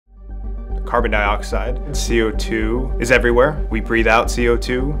carbon dioxide. CO2 is everywhere. We breathe out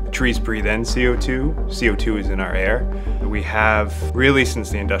CO2. Trees breathe in CO2. CO2 is in our air. We have, really since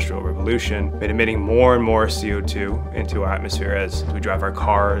the Industrial Revolution, been emitting more and more CO2 into our atmosphere as we drive our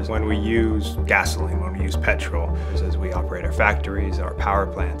cars, when we use gasoline, when we use petrol, as we operate our factories, our power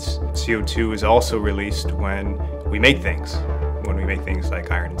plants. CO2 is also released when we make things. When we make things like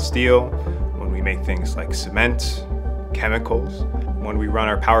iron and steel, when we make things like cement, chemicals, when we run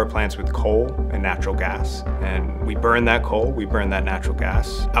our power plants with coal and natural gas, and we burn that coal, we burn that natural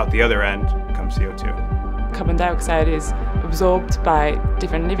gas, out the other end comes CO2. Carbon dioxide is absorbed by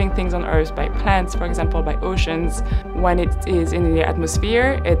different living things on Earth, by plants, for example, by oceans. When it is in the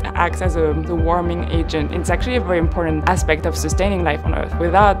atmosphere, it acts as a warming agent. It's actually a very important aspect of sustaining life on Earth.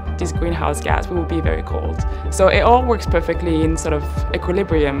 Without this greenhouse gas, we would be very cold. So it all works perfectly in sort of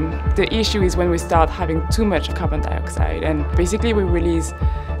equilibrium. The issue is when we start having too much carbon dioxide, and basically we release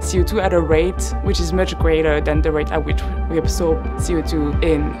CO2 at a rate which is much greater than the rate at which we absorb CO2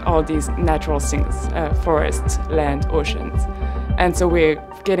 in all these natural things, forests, land, oceans. And so we're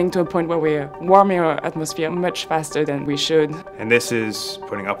getting to a point where we're warming our atmosphere much faster than we should. And this is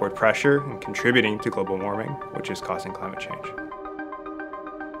putting upward pressure and contributing to global warming, which is causing climate change.